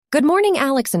Good morning,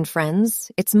 Alex and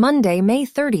friends. It's Monday, May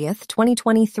 30th,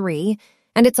 2023,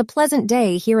 and it's a pleasant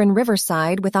day here in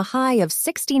Riverside with a high of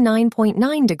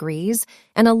 69.9 degrees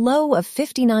and a low of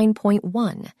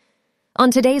 59.1.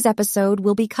 On today's episode,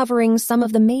 we'll be covering some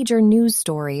of the major news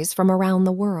stories from around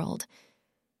the world.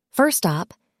 First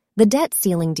up, the debt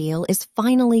ceiling deal is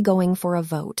finally going for a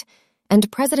vote, and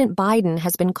President Biden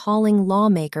has been calling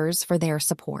lawmakers for their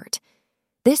support.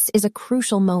 This is a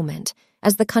crucial moment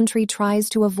as the country tries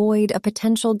to avoid a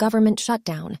potential government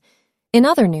shutdown. In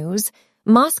other news,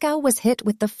 Moscow was hit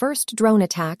with the first drone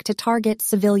attack to target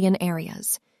civilian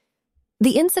areas.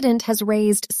 The incident has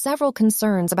raised several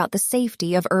concerns about the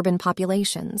safety of urban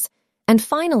populations. And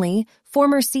finally,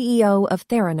 former CEO of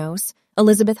Theranos,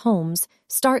 Elizabeth Holmes,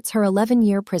 starts her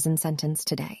 11-year prison sentence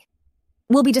today.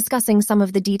 We'll be discussing some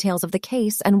of the details of the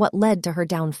case and what led to her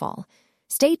downfall.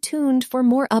 Stay tuned for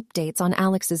more updates on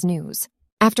Alex's news.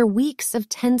 After weeks of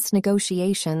tense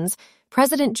negotiations,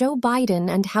 President Joe Biden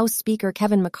and House Speaker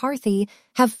Kevin McCarthy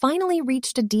have finally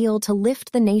reached a deal to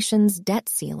lift the nation's debt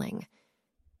ceiling.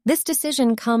 This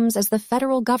decision comes as the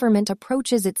federal government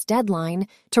approaches its deadline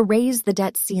to raise the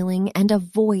debt ceiling and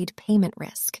avoid payment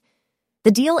risk.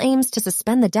 The deal aims to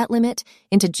suspend the debt limit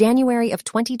into January of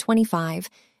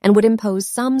 2025 and would impose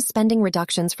some spending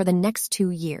reductions for the next 2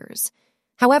 years.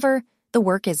 However, the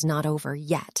work is not over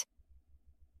yet.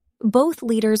 Both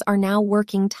leaders are now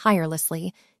working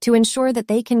tirelessly to ensure that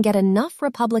they can get enough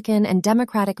Republican and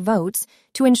Democratic votes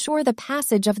to ensure the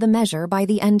passage of the measure by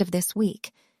the end of this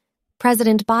week.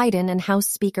 President Biden and House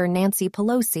Speaker Nancy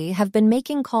Pelosi have been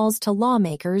making calls to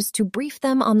lawmakers to brief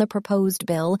them on the proposed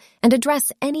bill and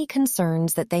address any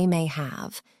concerns that they may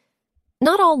have.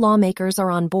 Not all lawmakers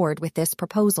are on board with this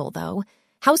proposal, though.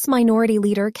 House Minority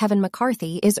Leader Kevin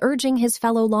McCarthy is urging his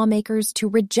fellow lawmakers to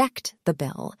reject the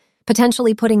bill,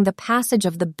 potentially putting the passage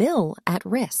of the bill at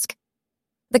risk.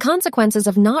 The consequences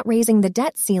of not raising the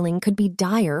debt ceiling could be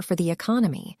dire for the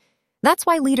economy. That's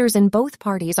why leaders in both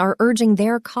parties are urging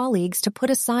their colleagues to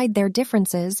put aside their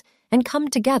differences and come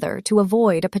together to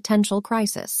avoid a potential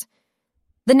crisis.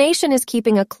 The nation is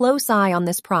keeping a close eye on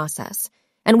this process,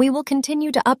 and we will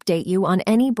continue to update you on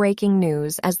any breaking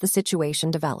news as the situation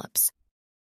develops.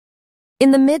 In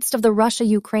the midst of the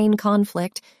Russia-Ukraine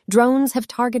conflict, drones have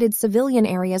targeted civilian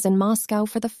areas in Moscow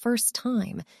for the first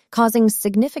time, causing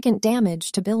significant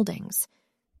damage to buildings.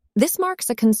 This marks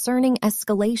a concerning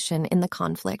escalation in the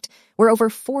conflict, where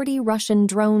over 40 Russian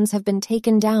drones have been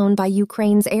taken down by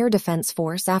Ukraine's air defense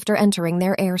force after entering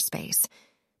their airspace.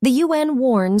 The UN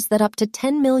warns that up to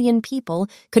 10 million people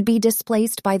could be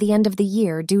displaced by the end of the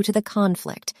year due to the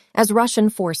conflict, as Russian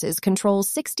forces control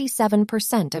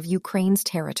 67% of Ukraine's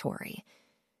territory.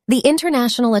 The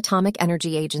International Atomic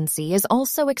Energy Agency is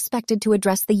also expected to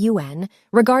address the UN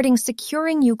regarding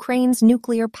securing Ukraine's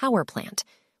nuclear power plant,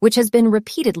 which has been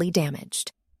repeatedly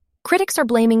damaged. Critics are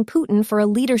blaming Putin for a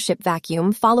leadership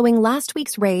vacuum following last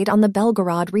week's raid on the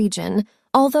Belgorod region,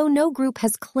 although no group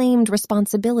has claimed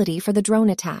responsibility for the drone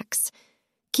attacks.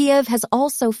 Kiev has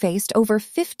also faced over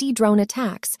 50 drone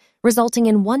attacks, resulting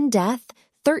in 1 death,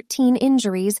 13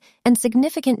 injuries, and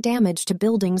significant damage to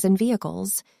buildings and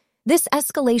vehicles. This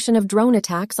escalation of drone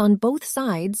attacks on both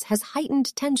sides has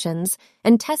heightened tensions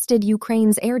and tested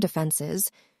Ukraine's air defenses,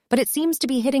 but it seems to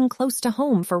be hitting close to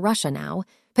home for Russia now,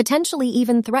 potentially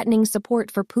even threatening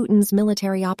support for Putin's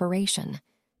military operation.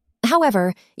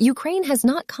 However, Ukraine has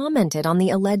not commented on the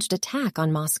alleged attack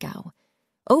on Moscow.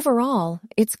 Overall,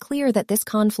 it's clear that this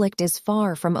conflict is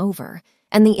far from over,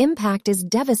 and the impact is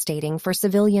devastating for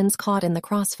civilians caught in the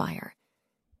crossfire.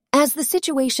 As the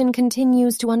situation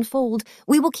continues to unfold,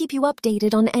 we will keep you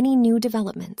updated on any new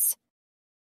developments.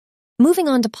 Moving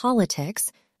on to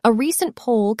politics, a recent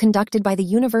poll conducted by the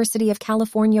University of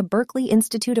California Berkeley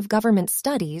Institute of Government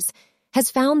Studies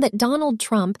has found that Donald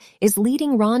Trump is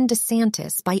leading Ron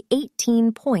DeSantis by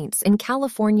 18 points in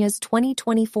California's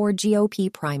 2024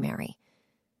 GOP primary.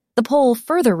 The poll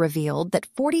further revealed that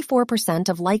 44%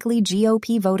 of likely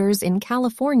GOP voters in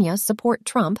California support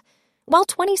Trump, while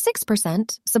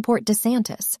 26% support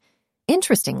DeSantis.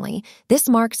 Interestingly, this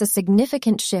marks a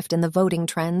significant shift in the voting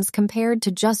trends compared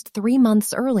to just 3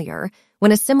 months earlier,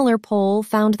 when a similar poll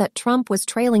found that Trump was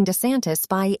trailing DeSantis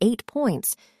by 8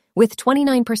 points, with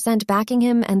 29% backing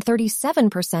him and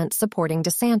 37% supporting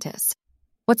DeSantis.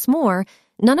 What's more,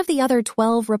 none of the other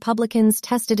 12 Republicans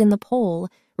tested in the poll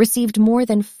received more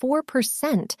than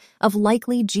 4% of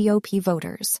likely GOP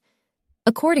voters.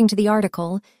 According to the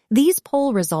article, these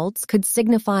poll results could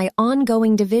signify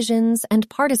ongoing divisions and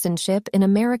partisanship in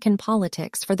American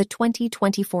politics for the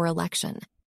 2024 election.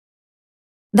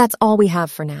 That's all we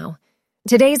have for now.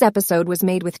 Today's episode was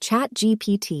made with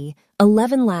ChatGPT,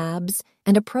 11 Labs,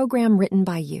 and a program written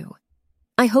by you.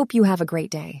 I hope you have a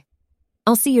great day.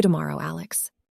 I'll see you tomorrow, Alex.